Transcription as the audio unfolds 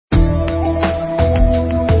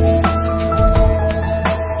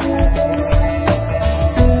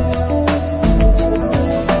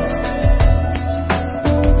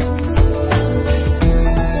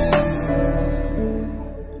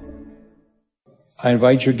I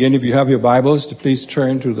invite you again, if you have your Bibles, to please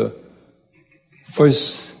turn to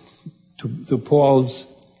Paul's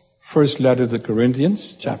first letter to the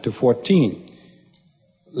Corinthians, chapter 14.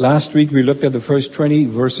 Last week we looked at the first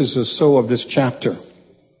 20 verses or so of this chapter.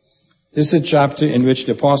 This is a chapter in which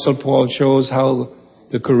the Apostle Paul shows how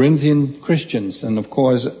the Corinthian Christians, and of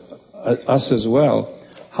course us as well,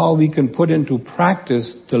 how we can put into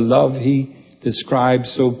practice the love he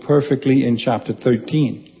describes so perfectly in chapter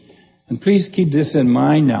 13. And please keep this in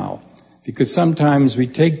mind now, because sometimes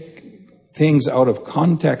we take things out of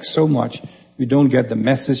context so much, we don't get the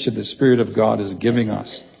message that the Spirit of God is giving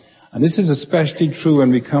us. And this is especially true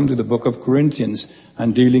when we come to the book of Corinthians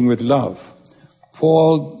and dealing with love.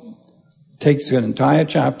 Paul takes an entire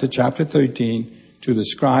chapter 13, to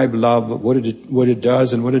describe love, what it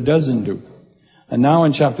does and what it doesn't do. And now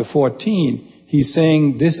in chapter 14, he's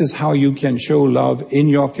saying this is how you can show love in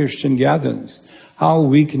your Christian gatherings. How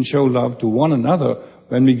we can show love to one another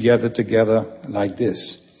when we gather together like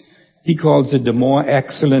this. He calls it the more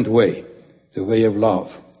excellent way, the way of love.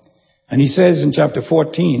 And he says in chapter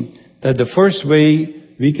 14 that the first way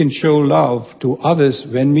we can show love to others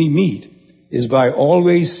when we meet is by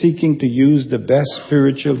always seeking to use the best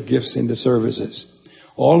spiritual gifts in the services.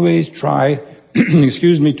 Always try,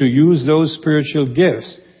 to use those spiritual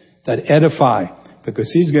gifts that edify,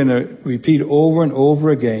 because he's going to repeat over and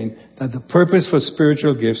over again that the purpose for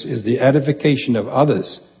spiritual gifts is the edification of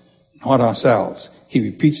others, not ourselves. He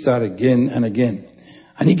repeats that again and again.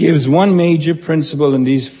 And he gives one major principle in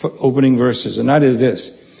these opening verses, and that is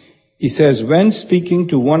this. He says, when speaking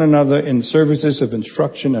to one another in services of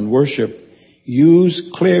instruction and worship,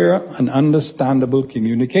 use clear and understandable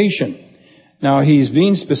communication. Now, he's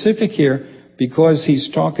being specific here because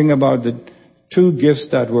he's talking about the two gifts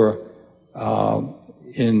that were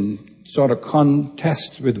in sort of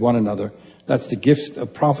contest with one another. That's the gift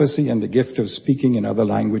of prophecy and the gift of speaking in other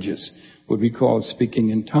languages, what we call speaking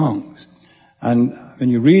in tongues. And when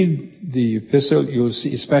you read the epistle, you'll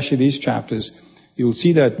see, especially these chapters, you'll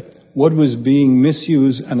see that what was being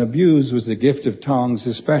misused and abused was the gift of tongues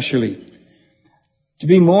especially. To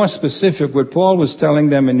be more specific, what Paul was telling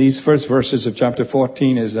them in these first verses of chapter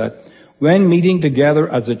 14 is that when meeting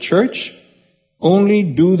together as a church, only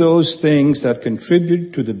do those things that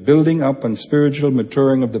contribute to the building up and spiritual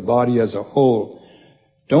maturing of the body as a whole.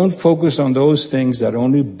 Don't focus on those things that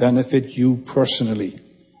only benefit you personally,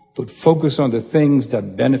 but focus on the things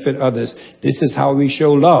that benefit others. This is how we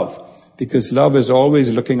show love, because love is always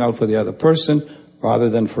looking out for the other person rather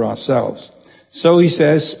than for ourselves. So he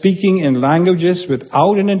says, speaking in languages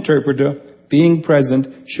without an interpreter being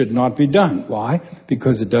present should not be done. Why?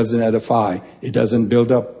 Because it doesn't edify. It doesn't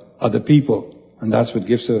build up other people. And that's what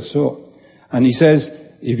gifts are so. And he says,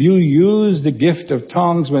 if you use the gift of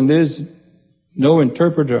tongues when there's no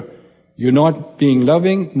interpreter, you're not being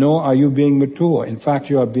loving, nor are you being mature. In fact,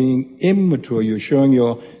 you are being immature. You're showing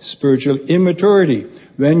your spiritual immaturity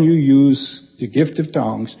when you use the gift of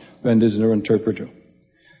tongues when there's no interpreter.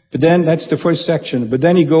 But then, that's the first section. But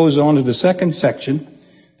then he goes on to the second section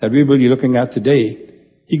that we will be looking at today.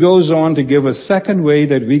 He goes on to give a second way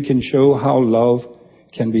that we can show how love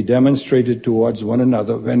can be demonstrated towards one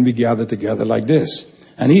another when we gather together like this.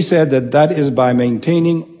 And he said that is by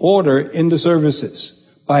maintaining order in the services.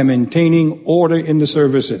 By maintaining order in the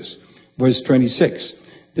services. Verse 26.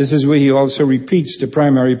 This is where he also repeats the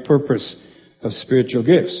primary purpose of spiritual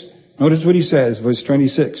gifts. Notice what he says, verse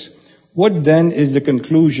 26. What then is the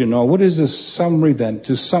conclusion, or what is the summary then,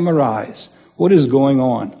 to summarize what is going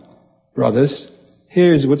on? Brothers,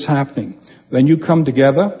 here's what's happening. When you come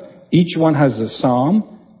together, each one has a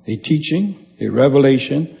psalm, a teaching, a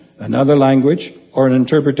revelation, another language, or an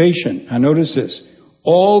interpretation. And notice this.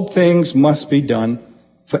 All things must be done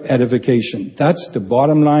for edification. That's the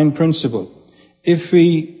bottom line principle. If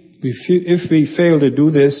we fail to do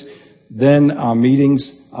this, then our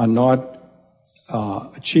meetings are not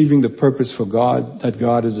achieving the purpose for God that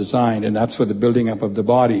God has designed, and that's for the building up of the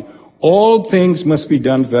body. All things must be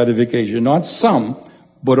done for edification, not some,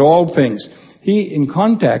 but all things. In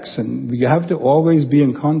context, and we have to always be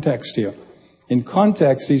in context here. In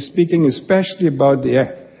context, he's speaking especially about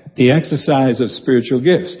the exercise of spiritual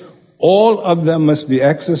gifts. All of them must be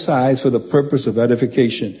exercised for the purpose of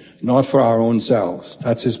edification, not for our own selves.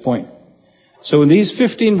 That's his point. So in these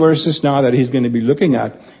 15 verses now that he's going to be looking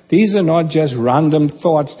at, these are not just random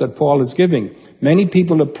thoughts that Paul is giving. Many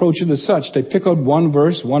people approach it as such. They pick out one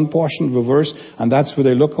verse, one portion of a verse, and that's what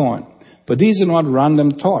they look on. But these are not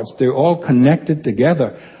random thoughts. They're all connected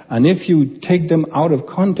together. And if you take them out of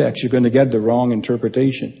context, you're going to get the wrong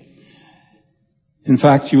interpretation. In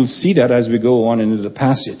fact, you'll see that as we go on into the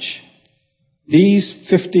passage. These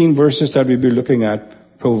 15 verses that we'll be looking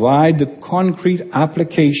at provide the concrete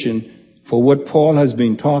application for what Paul has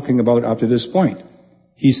been talking about up to this point.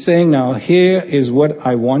 He's saying now, here is what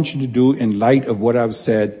I want you to do in light of what I've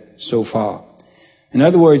said so far. In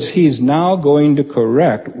other words, he is now going to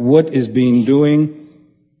correct what is being doing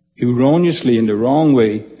erroneously in the wrong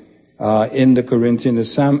way in the Corinthian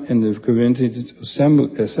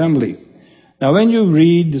assembly. Now, when you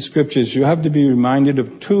read the scriptures, you have to be reminded of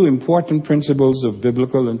two important principles of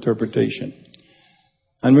biblical interpretation.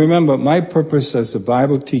 And remember, my purpose as a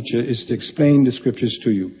Bible teacher is to explain the scriptures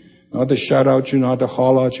to you. Not to shout out you, not to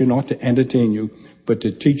holler at you, not to entertain you, but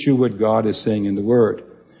to teach you what God is saying in the Word.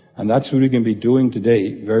 And that's what we're going to be doing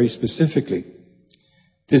today, very specifically.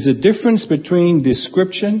 There's a difference between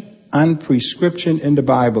description and prescription in the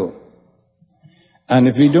Bible. And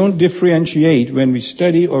if we don't differentiate when we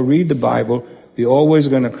study or read the Bible, we're always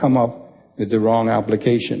going to come up with the wrong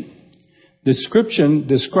application. Description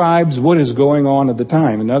describes what is going on at the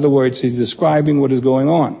time. In other words, he's describing what is going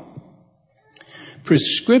on.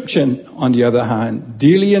 Prescription, on the other hand,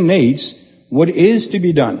 delineates what is to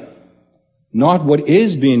be done. Not what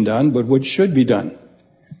is being done, but what should be done.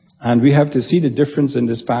 And we have to see the difference in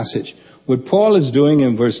this passage. What Paul is doing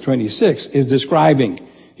in verse 26 is describing.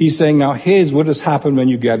 He's saying, now here's what has happened when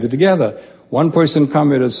you gather together. One person come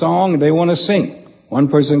with a song, they want to sing. One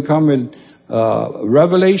person come with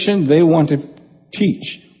revelation, they want to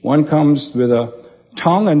teach. One comes with a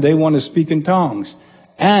tongue and they want to speak in tongues.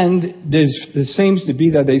 And there seems to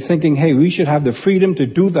be that they're thinking, hey, we should have the freedom to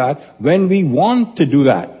do that when we want to do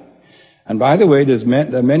that. And by the way,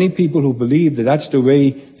 there are many people who believe that that's the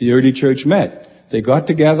way the early church met. They got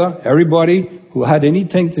together, everybody who had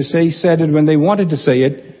anything to say said it when they wanted to say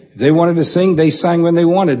it. If they wanted to sing, they sang when they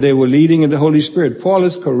wanted. They were leading in the Holy Spirit. Paul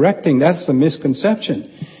is correcting that's a misconception.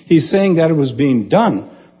 He's saying that it was being done,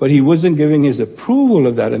 but he wasn't giving his approval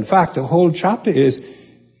of that. In fact, the whole chapter is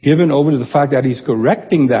given over to the fact that he's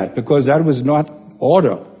correcting that, because that was not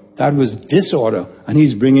order. That was disorder, and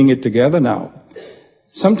he's bringing it together now.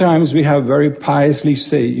 Sometimes we have very piously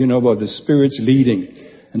say, about the Spirit's leading.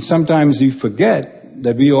 And sometimes we forget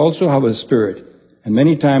that we also have a Spirit. And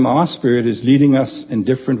many times our Spirit is leading us in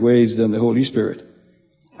different ways than the Holy Spirit.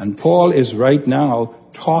 And Paul is right now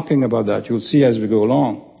talking about that. You'll see as we go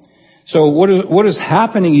along. So what is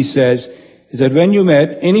happening, he says, is that when you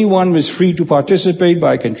met, anyone was free to participate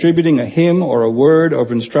by contributing a hymn or a word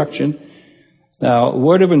of instruction. Now, a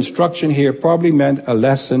word of instruction here probably meant a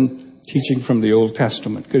lesson teaching from the Old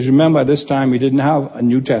Testament. Because remember, at this time, we didn't have a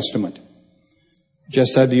New Testament.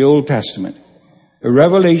 Just had the Old Testament. A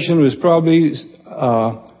revelation was probably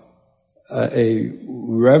a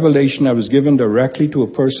revelation that was given directly to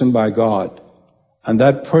a person by God. And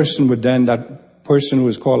that person who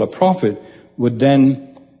was called a prophet, would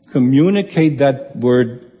then communicate that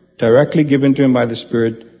word directly given to him by the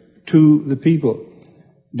Spirit to the people.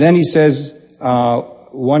 Then he says,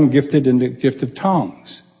 one gifted in the gift of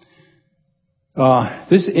tongues.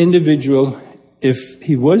 This individual, if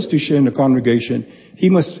he was to share in the congregation, he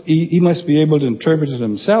must be able to interpret it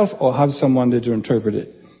himself or have someone there to interpret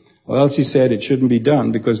it. Or else he said it shouldn't be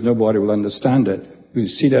done because nobody will understand it. We'll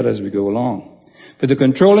see that as we go along. But the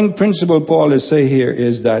controlling principle Paul is saying here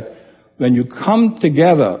is that when you come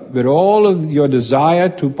together with all of your desire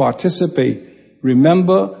to participate,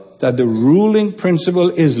 remember that the ruling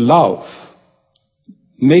principle is love.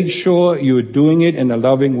 Make sure you're doing it in a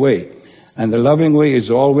loving way. And the loving way is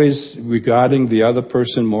always regarding the other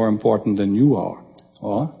person more important than you are.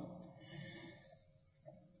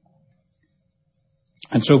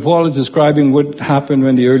 And so Paul is describing what happened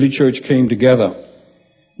when the early church came together.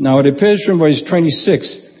 Now it appears from verse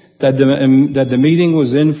 26 that the meeting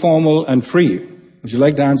was informal and free. Would you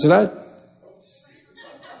like to answer that?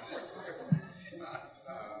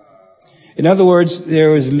 In other words,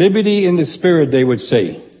 there is liberty in the Spirit, they would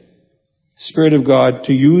say. Spirit of God,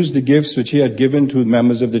 to use the gifts which he had given to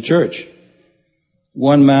members of the church.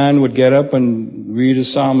 One man would get up and read a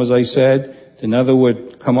psalm, as I said. Another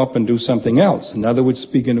would come up and do something else. Another would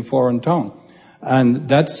speak in a foreign tongue. And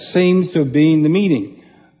that seems to have been the meeting.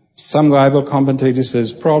 Some Bible commentator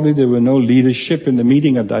says probably there were no leadership in the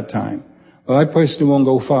meeting at that time. Well, I personally won't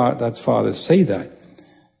go that far to say that.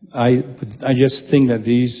 I just think that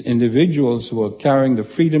these individuals were carrying the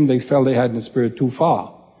freedom they felt they had in the Spirit too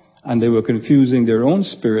far. And they were confusing their own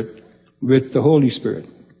spirit with the Holy Spirit.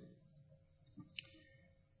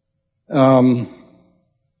 The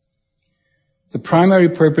primary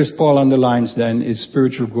purpose Paul underlines then is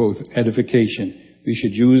spiritual growth, edification. We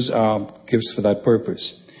should use our gifts for that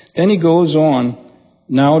purpose. Then he goes on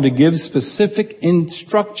now to give specific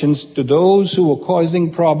instructions to those who were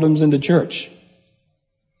causing problems in the church.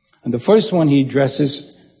 And the first one he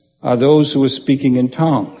addresses are those who are speaking in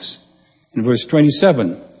tongues. In verse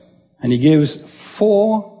 27, and he gives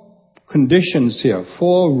 4 conditions here,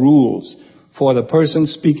 4 rules for the person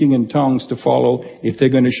speaking in tongues to follow if they're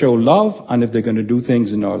going to show love and if they're going to do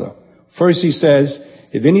things in order. First he says,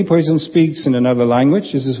 if any person speaks in another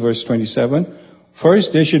language, this is verse 27, first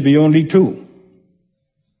there should be only 2.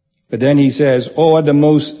 But then he says, or at the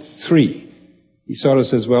most 3. He sort of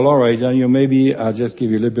says, well, all right, maybe I'll just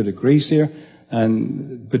give you a little bit of grace here,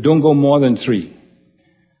 but don't go more than 3.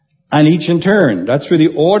 And each in turn. That's where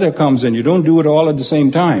the order comes in. You don't do it all at the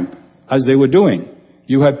same time, as they were doing.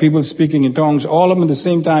 You had people speaking in tongues, all of them at the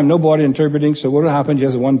same time, nobody interpreting, so what will happen?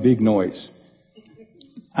 Just one big noise.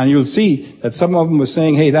 And you'll see that some of them were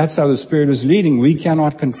saying, hey, that's how the Spirit is leading. We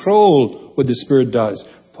cannot control what the Spirit does.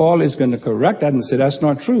 Paul is going to correct that and say, that's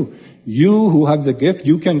not true. You who have the gift,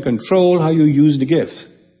 you can control how you use the gift.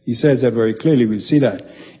 He says that very clearly. We'll see that.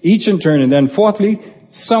 Each in turn. And then fourthly,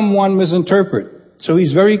 someone misinterpret. So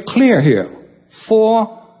he's very clear here.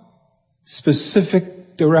 4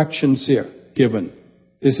 specific directions here given.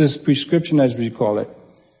 This is prescription as we call it.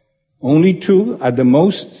 Only 2, at the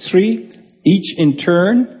most 3, each in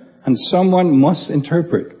turn, and someone must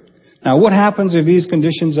interpret. Now what happens if these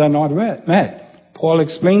conditions are not met? Paul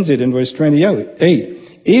explains it in verse 28.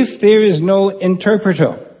 If there is no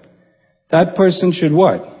interpreter, that person should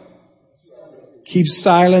what? Keep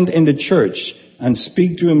silent in the church and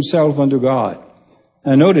speak to himself unto God.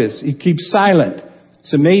 Now notice, he keeps silent.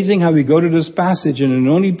 It's amazing how we go to this passage and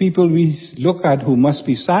the only people we look at who must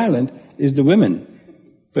be silent is the women.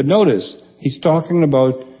 But notice, he's talking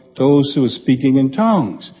about those who are speaking in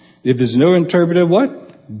tongues. If there's no interpreter,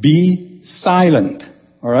 what? Be silent.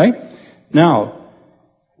 Alright? Now,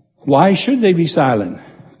 why should they be silent?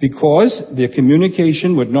 Because their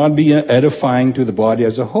communication would not be edifying to the body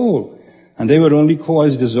as a whole. And they would only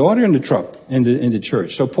cause disorder in the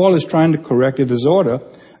church. So Paul is trying to correct the disorder,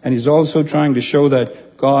 and he's also trying to show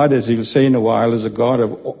that God, as he'll say in a while, is a God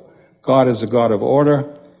of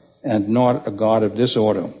order and not a God of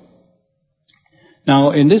disorder.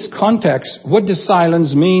 Now, in this context, what does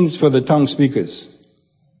silence mean for the tongue speakers?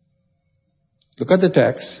 Look at the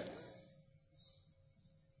text.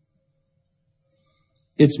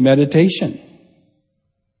 It's meditation.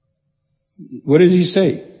 What does he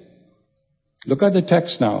say? Look at the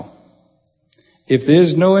text now. If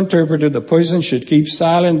there's no interpreter, the person should keep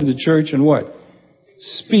silent in the church and what?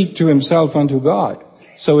 Speak to himself unto God.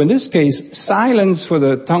 So in this case, silence for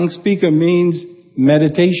the tongue speaker means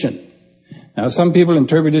meditation. Now some people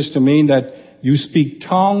interpret this to mean that you speak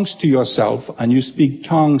tongues to yourself and you speak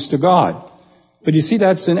tongues to God. But you see,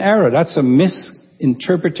 that's an error. That's a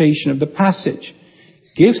misinterpretation of the passage.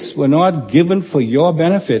 Gifts were not given for your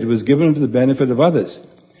benefit. It was given for the benefit of others.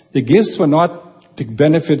 The gifts were not to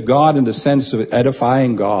benefit God in the sense of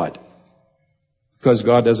edifying God. Because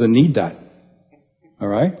God doesn't need that.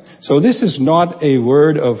 Alright? So this is not a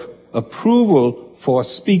word of approval for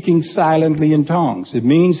speaking silently in tongues. It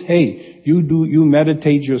means, hey, you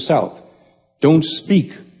meditate yourself. Don't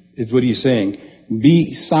speak, is what he's saying.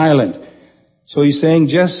 Be silent. So he's saying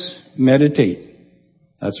just meditate.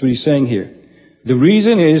 That's what he's saying here. The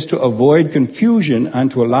reason is to avoid confusion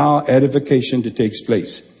and to allow edification to take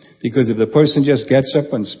place. Because if the person just gets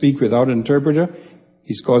up and speaks without an interpreter,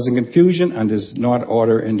 he's causing confusion and there's not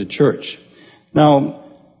order in the church. Now,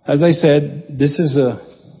 as I said, this is a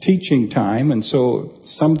teaching time, and so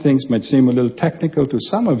some things might seem a little technical to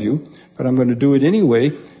some of you, but I'm going to do it anyway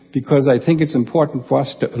because I think it's important for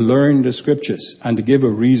us to learn the scriptures and to give a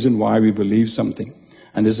reason why we believe something.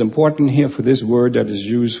 And it's important here for this word that is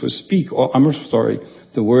used for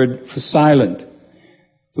the word for silent.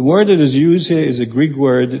 The word that is used here is a Greek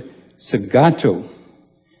word, sagato.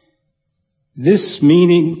 This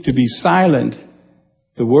meaning to be silent,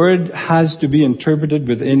 the word has to be interpreted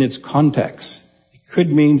within its context. It could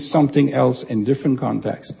mean something else in different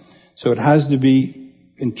contexts. So it has to be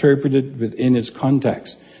interpreted within its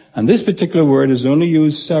context. And this particular word is only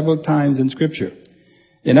used several times in Scripture.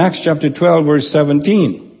 In Acts chapter 12, verse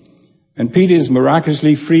 17, when Peter is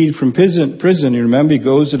miraculously freed from prison, you remember, he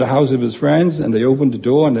goes to the house of his friends, and they open the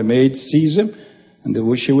door, and the maid sees him, and they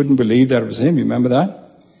wish she wouldn't believe that it was him. You remember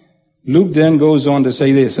that? Luke then goes on to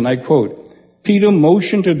say this, and I quote, Peter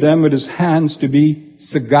motioned to them with his hands to be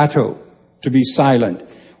sagato, to be silent.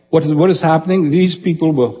 What is happening? These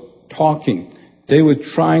people were talking. They were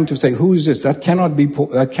trying to say, who is this? That cannot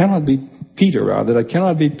be Peter, rather. That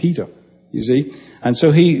cannot be Peter. You see? And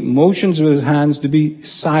so he motions with his hands to be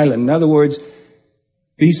silent. In other words,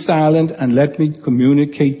 be silent and let me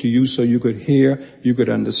communicate to you so you could hear, you could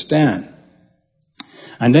understand.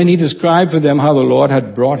 And then he described for them how the Lord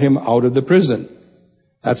had brought him out of the prison.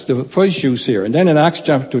 That's the first use here. And then in Acts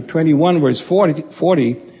chapter 21, verse 40,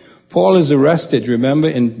 Paul is arrested, remember,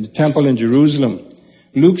 in the temple in Jerusalem.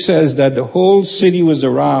 Luke says that the whole city was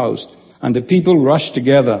aroused and the people rushed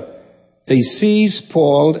together. They seized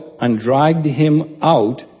Paul and dragged him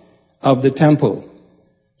out of the temple.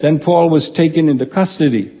 Then Paul was taken into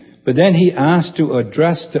custody. But then he asked to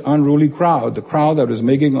address the unruly crowd, the crowd that was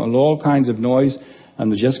making all kinds of noise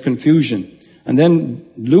and just confusion. And then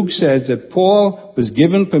Luke says that Paul was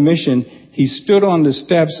given permission. He stood on the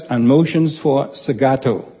steps and motions for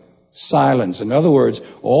sagato, silence. In other words,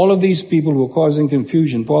 all of these people who were causing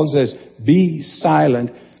confusion, Paul says, be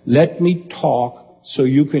silent. Let me talk so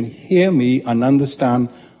you can hear me and understand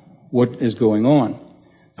what is going on.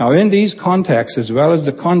 Now, in these contexts, as well as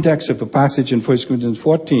the context of the passage in 1 Corinthians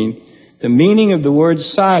 14, the meaning of the word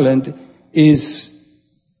silent is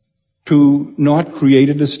to not create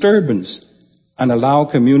a disturbance and allow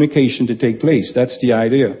communication to take place. That's the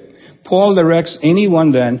idea. Paul directs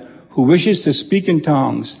anyone then who wishes to speak in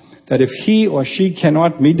tongues that if he or she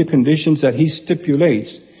cannot meet the conditions that he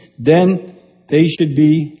stipulates, then they should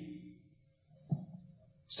be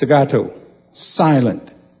sagato, silent.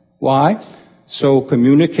 Why? So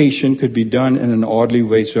communication could be done in an orderly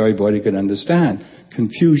way so everybody could understand.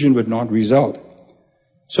 Confusion would not result.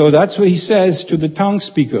 So that's what he says to the tongue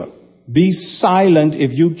speaker. Be silent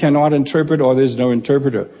if you cannot interpret or there's no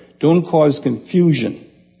interpreter. Don't cause confusion,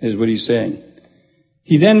 is what he's saying.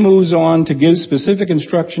 He then moves on to give specific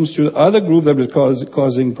instructions to the other group that was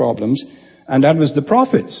causing problems, and that was the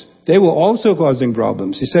prophets. They were also causing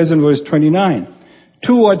problems. He says in verse 29,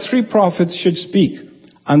 2 or 3 prophets should speak,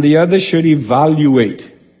 and the others should evaluate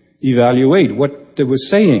what they were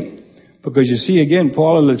saying. Because you see, again,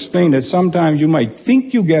 Paul will explain that sometimes you might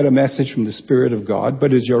think you get a message from the Spirit of God,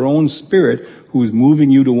 but it's your own spirit who is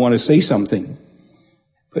moving you to want to say something.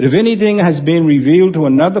 But if anything has been revealed to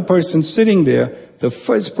another person sitting there, the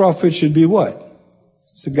first prophet should be what?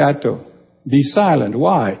 Sagato. Be silent.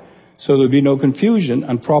 Why? So there'll be no confusion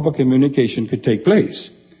and proper communication could take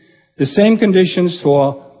place. The same conditions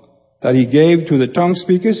that he gave to the tongue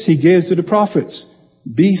speakers, he gave to the prophets.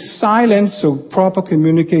 Be silent so proper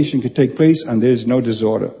communication could take place and there's no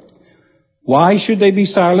disorder. Why should they be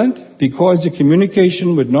silent? Because the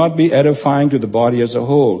communication would not be edifying to the body as a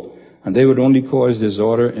whole, and they would only cause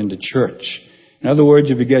disorder in the church. In other words,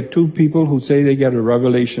 if you get 2 people who say they get a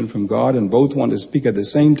revelation from God and both want to speak at the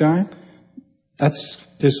same time,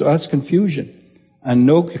 that's confusion. And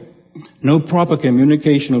no proper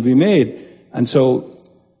communication will be made. And so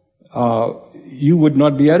you would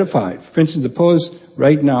not be edified. For instance, suppose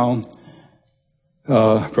right now,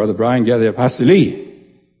 Brother Brian get there, Pastor Lee,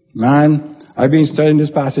 man, I've been studying this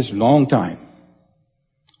passage a long time.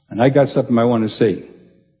 And I got something I want to say.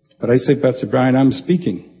 But I say, Pastor Brian, I'm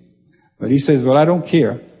speaking. But he says, well, I don't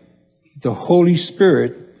care. The Holy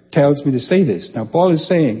Spirit tells me to say this. Now, Paul is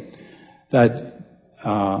saying that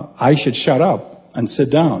I should shut up and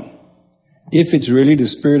sit down if it's really the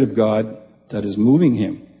Spirit of God that is moving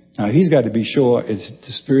him. Now, he's got to be sure it's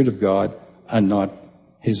the Spirit of God and not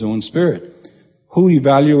his own spirit. Who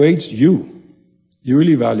evaluates? You. You will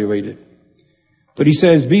evaluate it. But he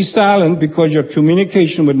says, be silent because your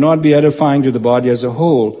communication would not be edifying to the body as a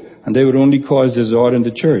whole, and they would only cause disorder in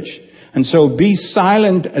the church. And so be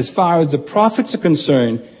silent as far as the prophets are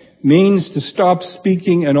concerned means to stop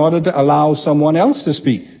speaking in order to allow someone else to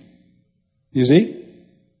speak. You see?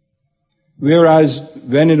 Whereas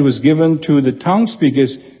when it was given to the tongue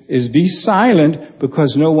speakers, is be silent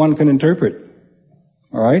because no one can interpret.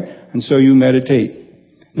 All right? And so you meditate.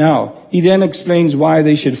 Now, he then explains why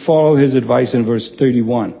they should follow his advice in verse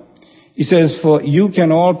 31. He says, for you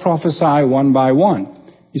can all prophesy one by one.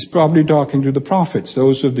 He's probably talking to the prophets,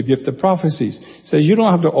 those with the gift of prophecies. He says, you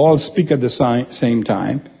don't have to all speak at the same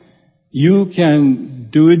time. You can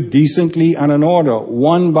do it decently and in order,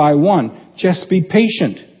 one by one. Just be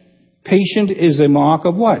patient. Patient is a mark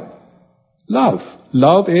of what? Love.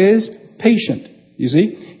 Love is patient. You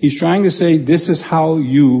see? He's trying to say this is how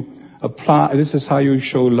you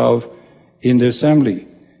show love in the assembly.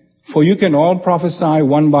 For you can all prophesy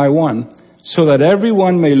one by one, so that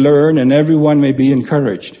everyone may learn and everyone may be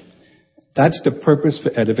encouraged. That's the purpose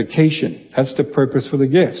for edification. That's the purpose for the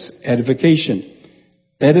gifts. Edification.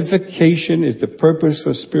 Edification is the purpose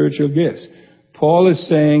for spiritual gifts. Paul is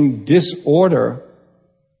saying disorder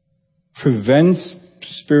prevents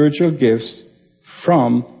spiritual gifts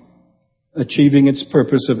from achieving its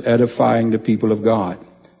purpose of edifying the people of God.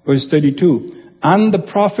 Verse 32, and the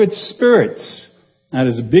prophet's spirits. Now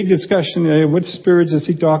there's a big discussion there. What spirits is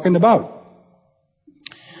he talking about?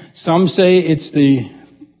 Some say it's the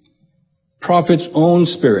prophet's own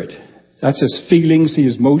spirit. That's his feelings,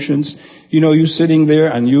 his emotions. You know, you're sitting there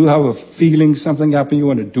and you have a feeling something happened, you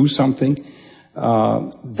want to do something.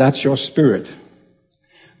 That's your spirit.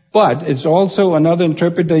 But it's also another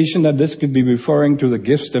interpretation that this could be referring to the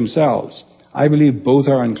gifts themselves. I believe both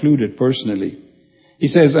are included personally. He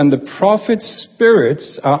says, and the prophet's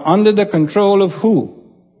spirits are under the control of who?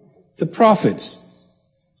 The prophets.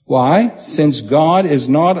 Why? Since God is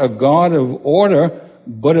not a God of order,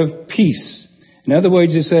 but of peace. In other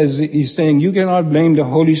words, he's saying you cannot blame the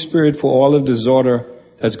Holy Spirit for all of the disorder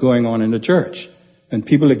that's going on in the church. When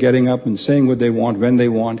people are getting up and saying what they want, when they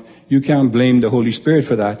want, you can't blame the Holy Spirit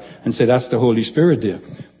for that and say that's the Holy Spirit there.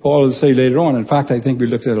 Paul will say later on, in fact, I think we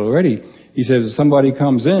looked at it already, he says if somebody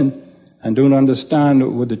comes in and don't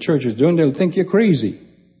understand what the church is doing, they'll think you're crazy.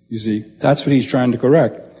 You see, that's what he's trying to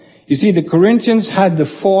correct. You see, the Corinthians had the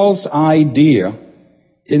false idea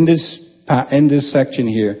in this section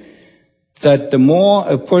here that the more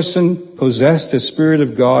a person possessed the Spirit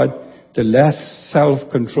of God, the less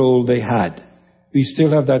self-control they had. We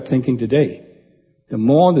still have that thinking today. The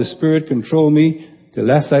more the Spirit controls me, the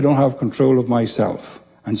less I don't have control of myself.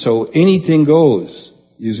 And so anything goes,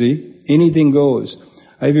 you see, anything goes.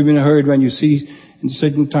 I've even heard when you see in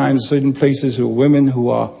certain times, certain places, women who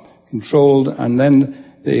are controlled and then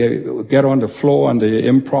they get on the floor and they're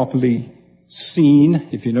improperly seen,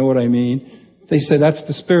 if you know what I mean. They say, that's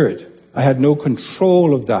the Spirit. I had no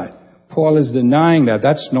control of that. Paul is denying that.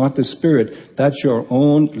 That's not the Spirit. That's your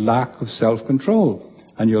own lack of self-control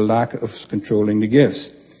and your lack of controlling the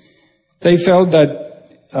gifts. They felt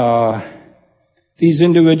that these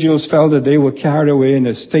individuals felt that they were carried away in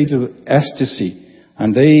a state of ecstasy.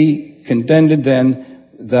 And they contended then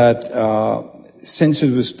that since it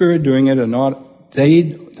was the Spirit doing it and not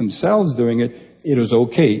they themselves doing it, it was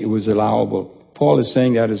okay. It was allowable. Paul is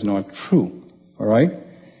saying that is not true. All right?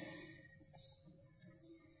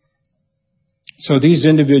 So these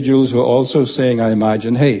individuals were also saying, I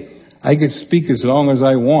imagine, hey, I could speak as long as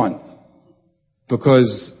I want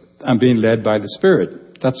because I'm being led by the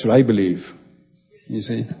Spirit. That's what I believe. You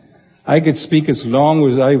see? I could speak as long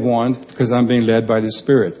as I want because I'm being led by the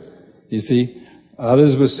Spirit. You see?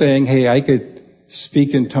 Others were saying, hey, I could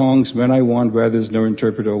speak in tongues when I want where there's no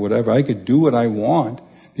interpreter or whatever. I could do what I want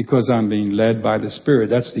because I'm being led by the Spirit.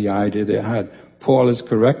 That's the idea they had. Paul is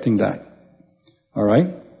correcting that. All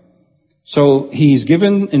right? So he's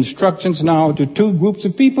given instructions now to two groups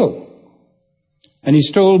of people. And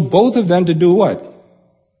he's told both of them to do what?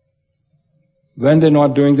 When they're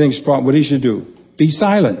not doing things properly, what he should do? Be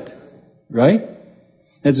silent. Right?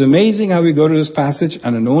 It's amazing how we go to this passage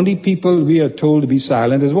and the only people we are told to be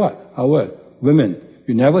silent is what? Our women.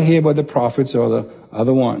 You never hear about the prophets or the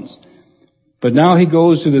other ones. But now he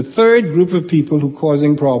goes to the third group of people who are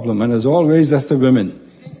causing problem. And as always, that's the women.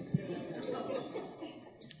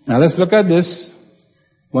 Now let's look at this.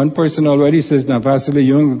 One person already says, now Pastor Lee,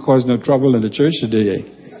 you don't cause no trouble in the church today.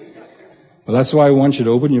 Well, that's why I want you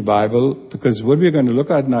to open your Bible, because what we're going to look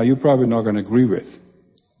at now, you're probably not going to agree with.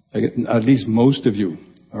 At least most of you.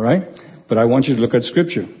 All right? But I want you to look at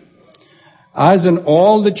Scripture. As in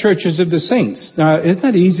all the churches of the saints. Now, isn't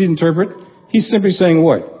that easy to interpret? He's simply saying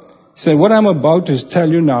what? He said, what I'm about to tell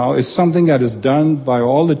you now is something that is done by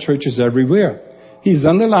all the churches everywhere. He's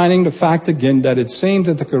underlining the fact again that it seems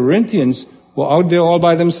that the Corinthians were out there all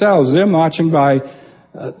by themselves. They're marching by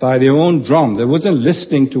their own drum. They wasn't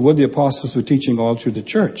listening to what the apostles were teaching all through the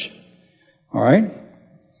church. All right?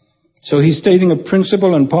 So he's stating a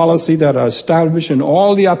principle and policy that are established in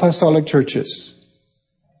all the apostolic churches.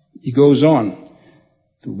 He goes on.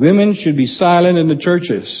 The women should be silent in the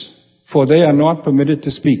churches, for they are not permitted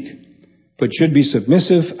to speak, but should be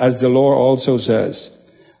submissive, as the law also says.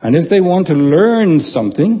 And if they want to learn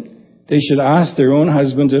something, they should ask their own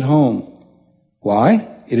husbands at home.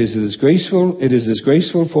 Why? It is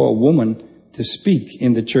disgraceful for a woman to speak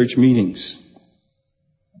in the church meetings.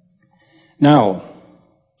 Now,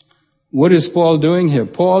 what is Paul doing here?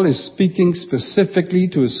 Paul is speaking specifically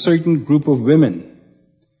to a certain group of women.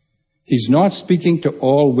 He's not speaking to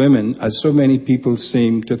all women, as so many people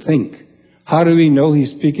seem to think. How do we know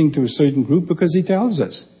he's speaking to a certain group? Because he tells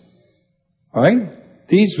us. All right?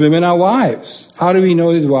 These women are wives. How do we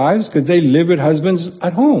know these wives? Because they live with husbands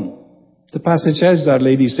at home. The passage says that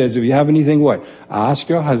lady says, if you have anything, what? Ask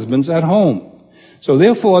your husbands at home. So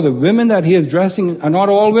therefore, the women that he is addressing are not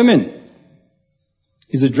all women.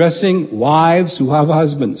 He's addressing wives who have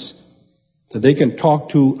husbands that they can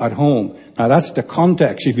talk to at home. Now that's the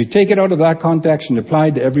context. If you take it out of that context and apply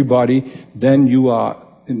it to everybody, then you are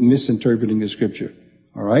misinterpreting the Scripture.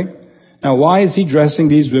 All right? Now why is he addressing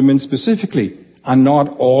these women specifically? and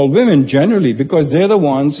not all women generally, because they're the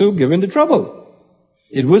ones who are given the trouble.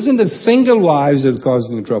 It wasn't the single wives that were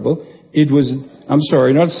causing the trouble. It was,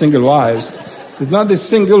 not single wives. It's not the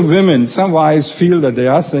single women. Some wives feel that they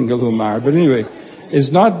are single who marry, but anyway,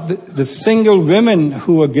 it's not the single women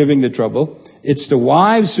who are giving the trouble. It's the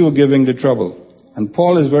wives who are giving the trouble. And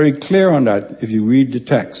Paul is very clear on that if you read the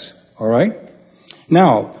text. All right?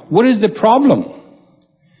 Now, what is the problem?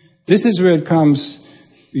 This is where it comes,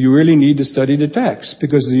 you really need to study the text,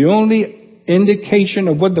 because the only indication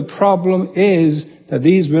of what the problem is that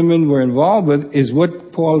these women were involved with is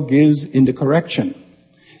what Paul gives in the correction.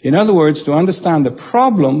 In other words, to understand the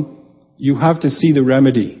problem, you have to see the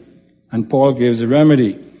remedy. And Paul gives a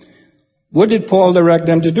remedy. What did Paul direct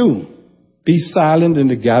them to do? Be silent in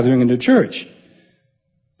the gathering in the church.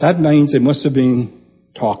 That means they must have been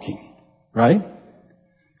talking, right?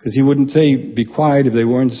 Because he wouldn't say, be quiet if they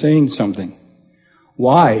weren't saying something.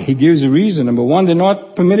 Why? He gives a reason. Number one, they're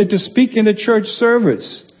not permitted to speak in the church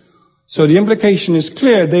service. So the implication is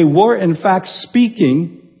clear. They were, in fact,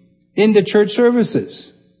 speaking in the church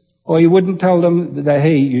services. Or he wouldn't tell them that,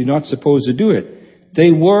 hey, you're not supposed to do it.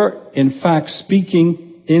 They were, in fact,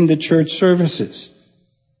 speaking in the church services.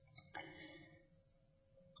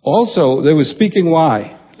 Also, they were speaking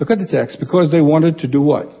why? Look at the text. Because they wanted to do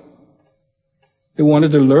what? They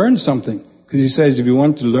wanted to learn something. Because he says, if you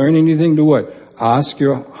want to learn anything, do what? Ask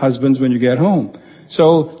your husbands when you get home.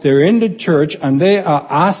 So they're in the church and they are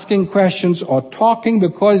asking questions or talking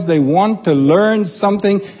because they want to learn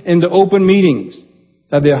something in the open meetings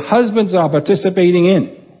that their husbands are participating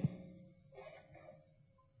in.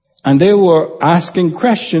 And they were asking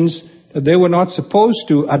questions that they were not supposed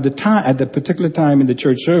to at the particular time in the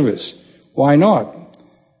church service. Why not?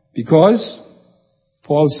 Because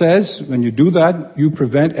Paul says, when you do that, you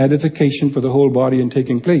prevent edification for the whole body in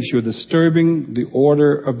taking place. You're disturbing the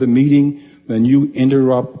order of the meeting when you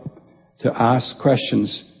interrupt to ask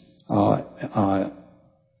questions in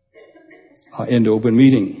the open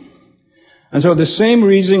meeting. And so the same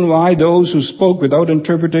reason why those who spoke without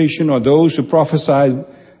interpretation or those who prophesied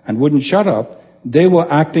and wouldn't shut up, they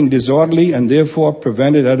were acting disorderly and therefore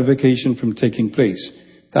prevented edification from taking place.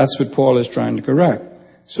 That's what Paul is trying to correct.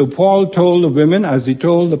 So Paul told the women, as he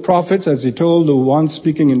told the prophets, as he told the ones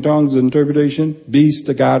speaking in tongues of interpretation, be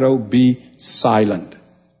staccato, be silent.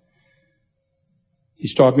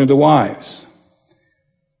 He's talking to the wives.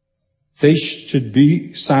 They should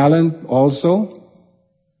be silent also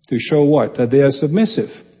to show what? That they are submissive.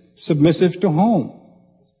 Submissive to whom?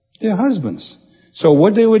 Their husbands. So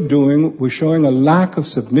what they were doing was showing a lack of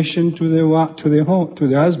submission to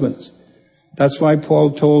their husbands. That's why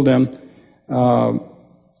Paul told them,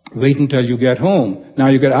 wait until you get home. Now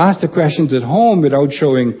you could ask the questions at home without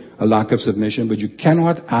showing a lack of submission, but you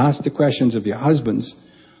cannot ask the questions of your husbands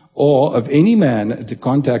or of any man, the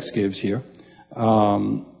context gives here,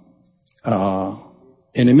 in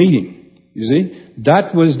a meeting. You see?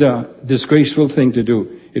 That was the disgraceful thing to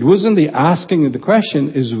do. It wasn't the asking of the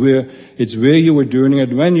question, it's where you were doing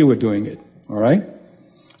it, when you were doing it. Alright?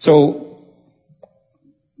 So,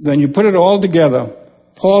 when you put it all together,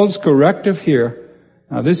 Paul's corrective here,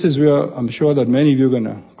 now this is where I'm sure that many of you are going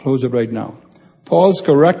to close it right now. Paul's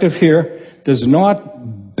corrective here does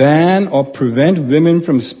not ban or prevent women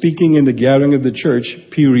from speaking in the gathering of the church,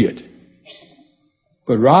 period.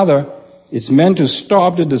 But rather, it's meant to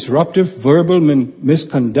stop the disruptive verbal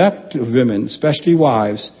misconduct of women, especially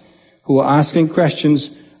wives, who are asking questions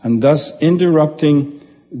and thus interrupting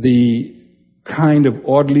the kind of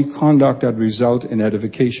orderly conduct that results in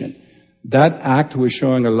edification. That act was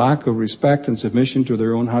showing a lack of respect and submission to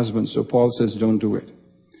their own husbands, so Paul says don't do it.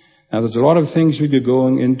 Now there's a lot of things we could go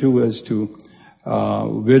into as to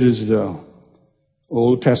where does the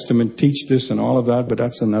Old Testament teach this and all of that, but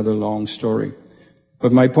that's another long story.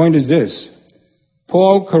 But my point is this.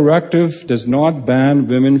 Paul's corrective does not ban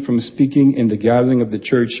women from speaking in the gathering of the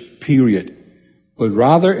church, period. But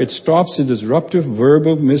rather it stops the disruptive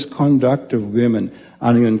verbal misconduct of women,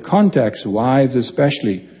 and in context, wives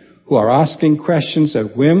especially, who are asking questions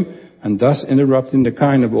at whim and thus interrupting the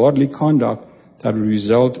kind of orderly conduct that will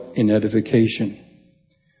result in edification.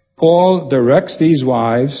 Paul directs these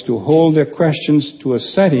wives to hold their questions to a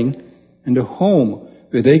setting in the home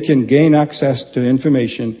where they can gain access to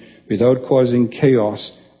information without causing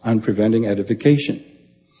chaos and preventing edification.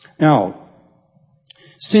 Now,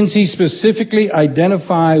 since he specifically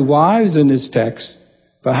identified wives in this text,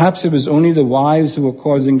 perhaps it was only the wives who were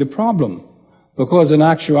causing the problem. Because in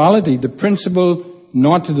actuality, the principle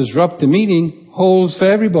not to disrupt the meeting holds for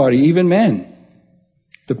everybody, even men.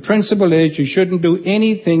 The principle is you shouldn't do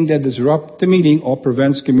anything that disrupts the meeting or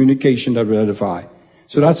prevents communication that will edify.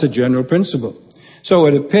 So that's a general principle. So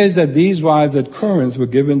it appears that these wives at Corinth were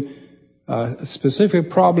given specific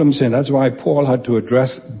problems, and that's why Paul had to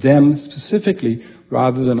address them specifically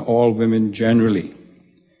rather than all women generally.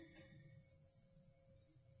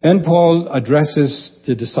 Then Paul addresses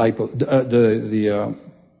the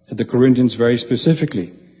Corinthians very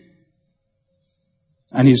specifically.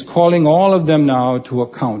 And he's calling all of them now to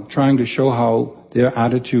account, trying to show how their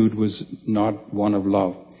attitude was not one of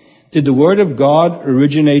love. Did the Word of God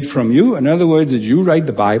originate from you? In other words, did you write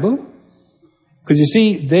the Bible? Because you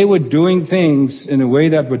see, they were doing things in a way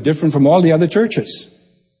that were different from all the other churches.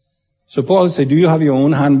 So Paul said, do you have your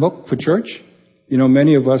own handbook for church? You know,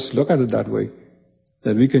 many of us look at it that way,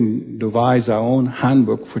 that we can devise our own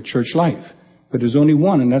handbook for church life. But there's only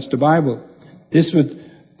one, and that's the Bible. This is what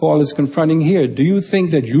Paul is confronting here. Do you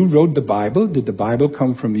think that you wrote the Bible? Did the Bible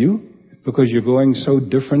come from you? Because you're going so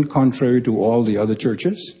different contrary to all the other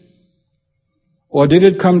churches? Or did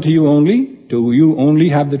it come to you only? Do you only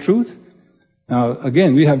have the truth? Now,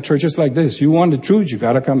 again, we have churches like this. You want the truth, you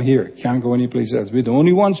got to come here. Can't go anyplace else. We're the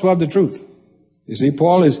only ones who have the truth. You see,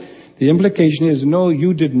 the implication is, no,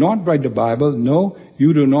 you did not write the Bible. No,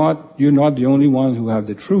 you're not the only one who have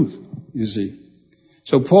the truth, you see.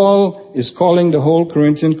 So Paul is calling the whole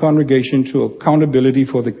Corinthian congregation to accountability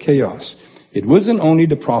for the chaos. It wasn't only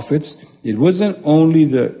the prophets. It wasn't only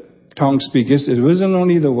the tongue speakers. It wasn't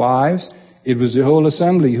only the wives. It was the whole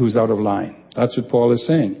assembly who's out of line. That's what Paul is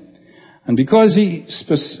saying. And because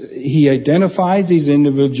he identifies these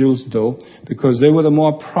individuals, though, because they were the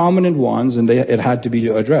more prominent ones and it had to be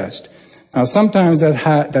addressed. Now, sometimes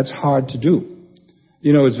that's hard to do.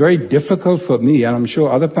 You know, it's very difficult for me, and I'm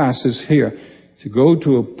sure other pastors here, to go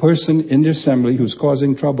to a person in the assembly who's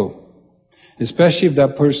causing trouble, especially if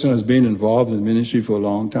that person has been involved in ministry for a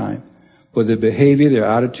long time. But their behavior, their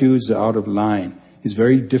attitudes are out of line. It's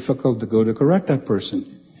very difficult to go to correct that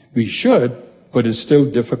person. We should, but it's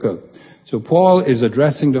still difficult. So Paul is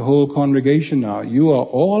addressing the whole congregation now. You are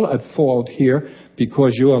all at fault here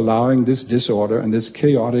because you're allowing this disorder and this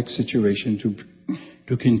chaotic situation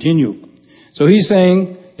to continue. So he's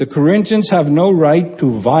saying the Corinthians have no right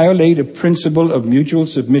to violate a principle of mutual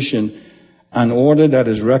submission, an order that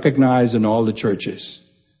is recognized in all the churches.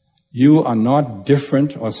 You are not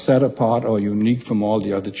different or set apart or unique from all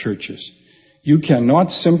the other churches. You cannot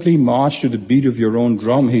simply march to the beat of your own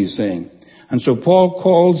drum, he's saying. And so Paul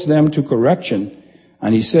calls them to correction,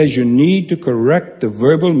 and he says you need to correct the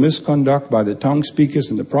verbal misconduct by the tongue speakers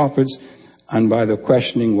and the prophets and by the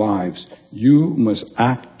questioning wives. You must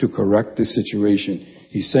act to correct this situation.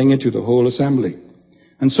 He's saying it to the whole assembly.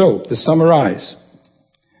 And so, to summarize,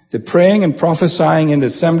 the praying and prophesying in the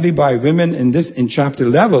assembly by women in chapter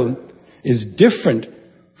 11 is different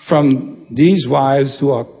from these wives who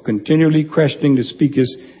are continually questioning the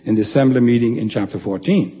speakers in the assembly meeting in chapter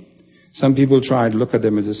 14. Some people try to look at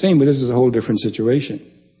them as the same, but this is a whole different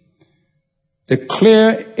situation. The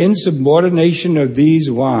clear insubordination of these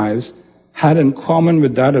wives had in common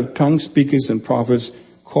with that of tongue speakers and prophets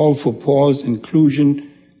called for Paul's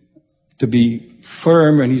inclusion to be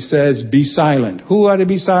firm, and he says, be silent. Who are to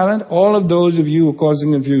be silent? All of those of you who are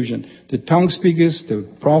causing confusion. The tongue speakers,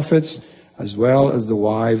 the prophets, as well as the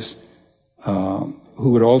wives who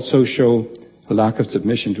would also show a lack of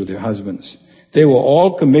submission to their husbands. They were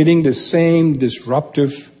all committing the same disruptive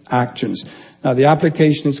actions. Now, the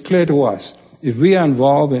application is clear to us. If we are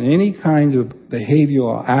involved in any kind of behavior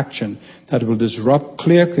or action that will disrupt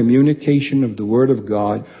clear communication of the Word of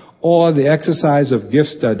God or the exercise of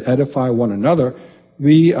gifts that edify one another,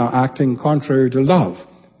 we are acting contrary to love.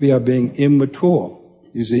 We are being immature,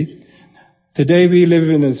 you see. Today we live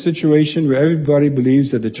in a situation where everybody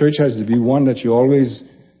believes that the church has to be one that you always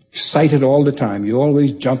excited all the time. You're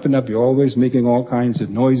always jumping up. You're always making all kinds of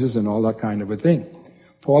noises and all that kind of a thing.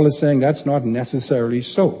 Paul is saying that's not necessarily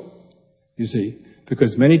so, you see,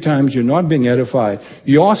 because many times you're not being edified.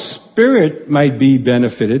 Your spirit might be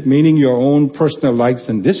benefited, meaning your own personal likes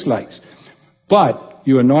and dislikes, but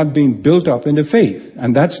you are not being built up in the faith.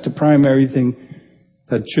 And that's the primary thing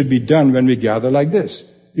that should be done when we gather like this.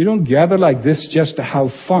 You don't gather like this just to have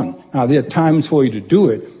fun. Now, there are times for you to do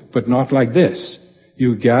it, but not like this.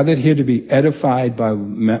 You gathered here to be edified by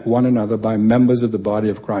one another, by members of the body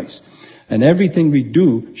of Christ. And everything we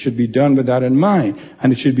do should be done with that in mind.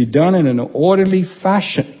 And it should be done in an orderly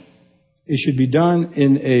fashion. It should be done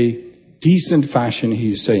in a decent fashion,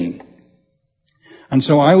 he's saying. And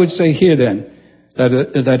so I would say here then,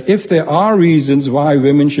 that if there are reasons why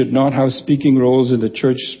women should not have speaking roles in the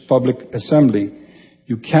church public assembly,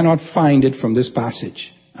 you cannot find it from this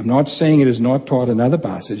passage. I'm not saying it is not taught in other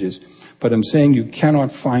passages, but I'm saying you cannot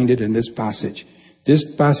find it in this passage. This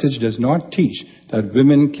passage does not teach that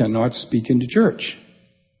women cannot speak in the church.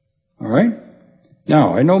 All right?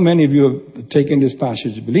 Now, I know many of you have taken this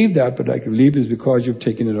passage to believe that, but I believe it's because you've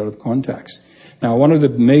taken it out of context. Now, one of the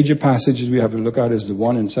major passages we have to look at is the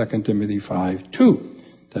one in 2 Timothy 5:2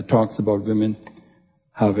 that talks about women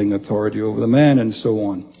having authority over the man and so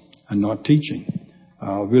on, and not teaching.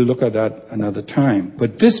 We'll look at that another time.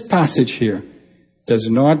 But this passage here does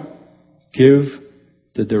not give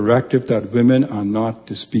the directive that women are not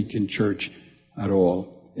to speak in church at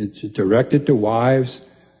all. It's directed to wives,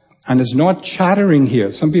 and it's not chattering here.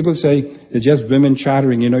 Some people say it's just women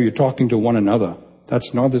chattering, you're talking to one another. That's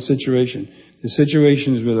not the situation. The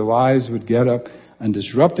situation is where the wives would get up and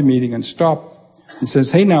disrupt the meeting and stop and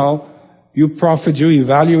says, hey now, you prophet, you're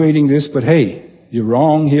evaluating this, but hey, you're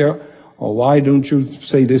wrong here, or why don't you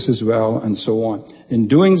say this as well, and so on. In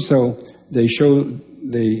doing so, they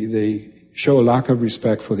show a lack of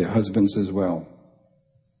respect for their husbands as well.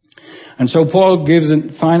 And so Paul gives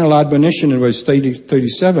a final admonition in verse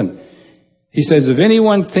 37. He says, if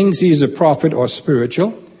anyone thinks he is a prophet or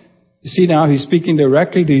spiritual, you see now he's speaking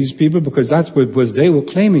directly to these people because that's what they were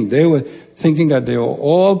claiming. They were thinking that they were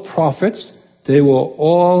all prophets. They were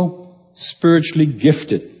all spiritually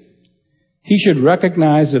gifted. He should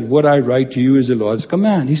recognize that what I write to you is the Lord's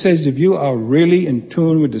command. He says if you are really in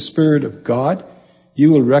tune with the Spirit of God, you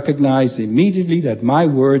will recognize immediately that my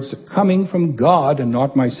words are coming from God and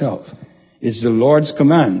not myself. It's the Lord's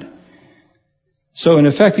command. So in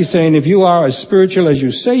effect, he's saying if you are as spiritual as you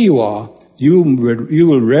say you are, you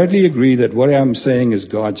will readily agree that what I'm saying is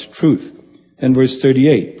God's truth. Then verse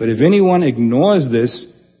 38, but if anyone ignores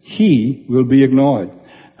this, he will be ignored.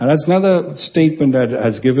 Now that's another statement that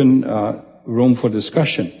has given room for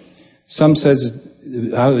discussion. Some says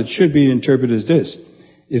how it should be interpreted as this.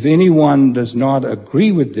 If anyone does not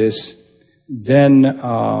agree with this, then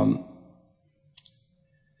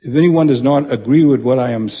if anyone does not agree with what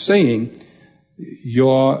I am saying,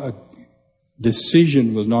 your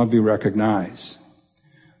decision will not be recognized.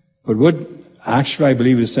 But what actually I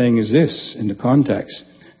believe is saying is this in the context,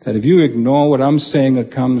 that if you ignore what I'm saying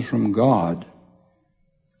that comes from God,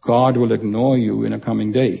 God will ignore you in a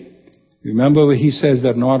coming day. Remember he says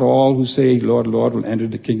that not all who say, Lord, Lord, will enter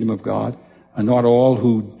the kingdom of God, and not all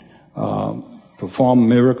who perform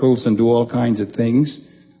miracles and do all kinds of things,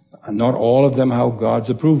 and not all of them have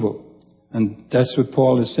God's approval. And that's what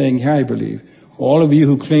Paul is saying here, I believe. All of you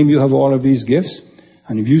who claim you have all of these gifts,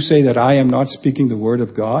 and if you say that I am not speaking the word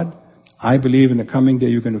of God, I believe in the coming day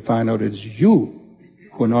you're going to find out it's you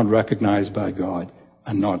who are not recognized by God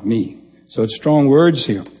and not me. So it's strong words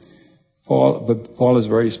here. But Paul is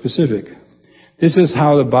very specific. This is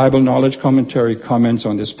how the Bible Knowledge Commentary comments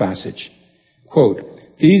on this passage. Quote,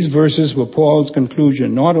 these verses were Paul's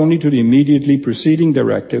conclusion not only to the immediately preceding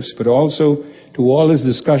directives, but also to all his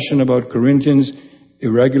discussion about Corinthians'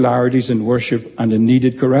 irregularities in worship and the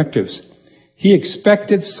needed correctives. He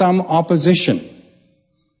expected some opposition,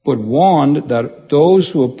 but warned that those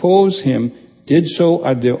who oppose him did so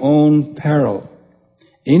at their own peril.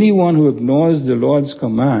 Anyone who ignores the Lord's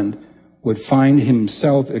command would find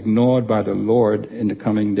himself ignored by the Lord in the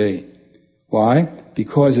coming day. Why?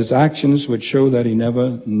 Because his actions would show that he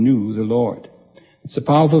never knew the Lord. It's a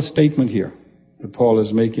powerful statement here that Paul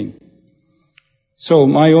is making. So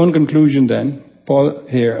my own conclusion then, Paul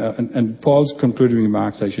here, and Paul's concluding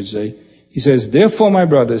remarks, I should say, he says, therefore, my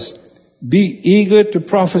brothers, be eager to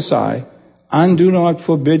prophesy and do not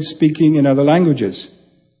forbid speaking in other languages.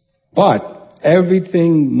 But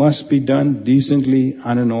everything must be done decently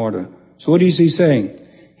and in order. So what is he saying?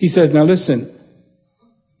 He says, now listen,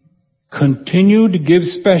 continue to give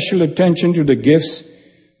special attention to the gifts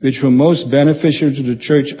which were most beneficial to the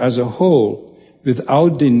church as a whole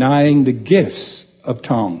without denying the gifts of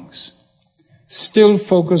tongues. Still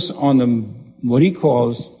focus on what he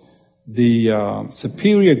calls the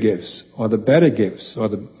superior gifts or the better gifts.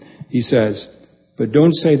 He says, but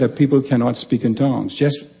don't say that people cannot speak in tongues.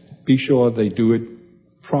 Just be sure they do it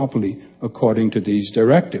properly according to these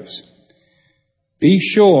directives. Be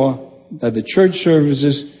sure that the church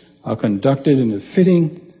services are conducted in a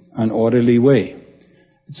fitting and orderly way.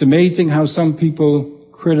 It's amazing how some people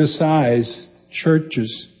criticize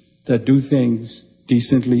churches that do things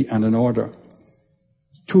decently and in order.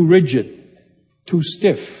 Too rigid, too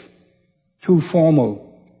stiff, too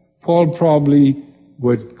formal. Paul probably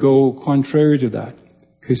would go contrary to that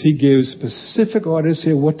because he gives specific orders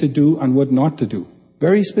here what to do and what not to do.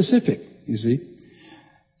 Very specific, you see.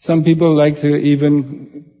 Some people like to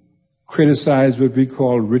even criticize what we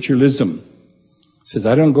call ritualism. Says,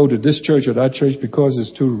 I don't go to this church or that church because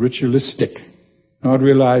it's too ritualistic. Not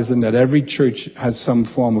realizing that every church has some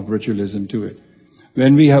form of ritualism to it.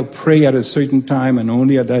 When we have pray at a certain time and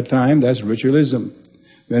only at that time, that's ritualism.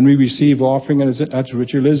 When we receive offering, that's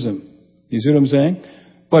ritualism. You see what I'm saying?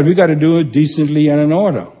 But we got to do it decently and in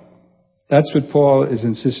order. That's what Paul is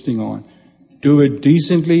insisting on. Do it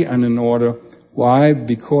decently and in order. Why?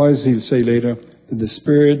 Because he'll say later that the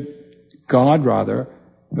Spirit, God rather,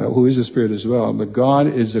 who is the Spirit as well, but God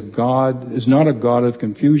is not a God of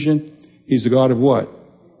confusion. He's a God of what?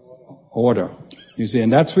 Order. You see,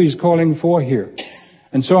 and that's what he's calling for here.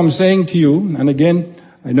 And so I'm saying to you, and again,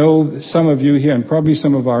 I know some of you here and probably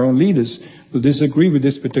some of our own leaders will disagree with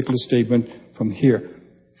this particular statement from here.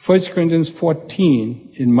 1 Corinthians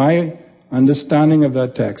 14, in my understanding of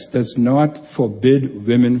that text, does not forbid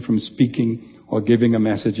women from speaking or giving a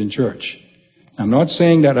message in church. I'm not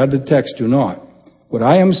saying that other texts do not. What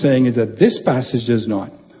I am saying is that this passage does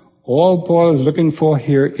not. All Paul is looking for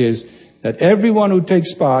here is that everyone who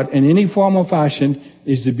takes part in any form or fashion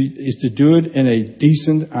is to do it in a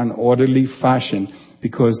decent and orderly fashion,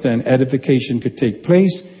 because then edification could take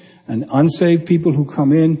place and unsaved people who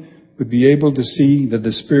come in would be able to see that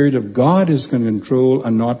the Spirit of God is going to control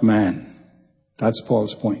and not man. That's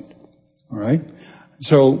Paul's point. All right?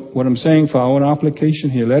 So what I'm saying for our own application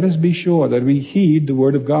here, let us be sure that we heed the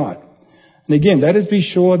Word of God. And again, let us be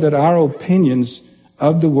sure that our opinions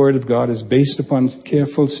of the Word of God is based upon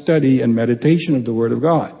careful study and meditation of the Word of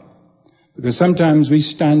God. Because sometimes we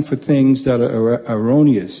stand for things that are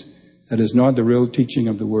erroneous, that is not the real teaching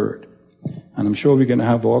of the Word. And I'm sure we're going to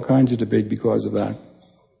have all kinds of debate because of that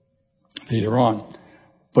later on.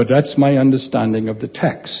 But that's my understanding of the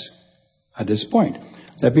text at this point.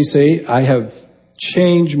 Let me say I have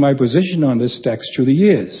changed my position on this text through the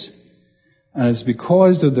years. And it's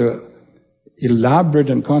because of the elaborate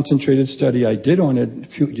and concentrated study I did on it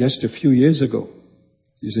just a few years ago.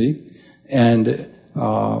 You see? And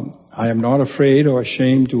I am not afraid or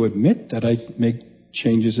ashamed to admit that I make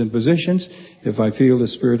changes in positions if I feel the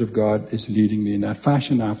Spirit of God is leading me in that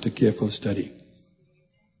fashion after careful study.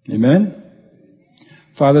 Amen?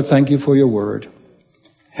 Father, thank you for your word.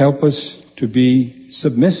 Help us to be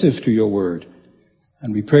submissive to your word.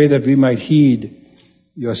 And we pray that we might heed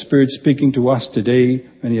your Spirit speaking to us today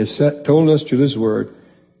when he has told us through this word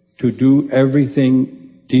to do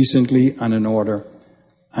everything decently and in order,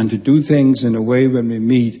 and to do things in a way when we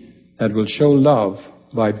meet that will show love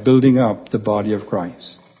by building up the body of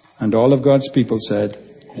Christ. And all of God's people said,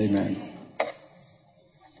 Amen.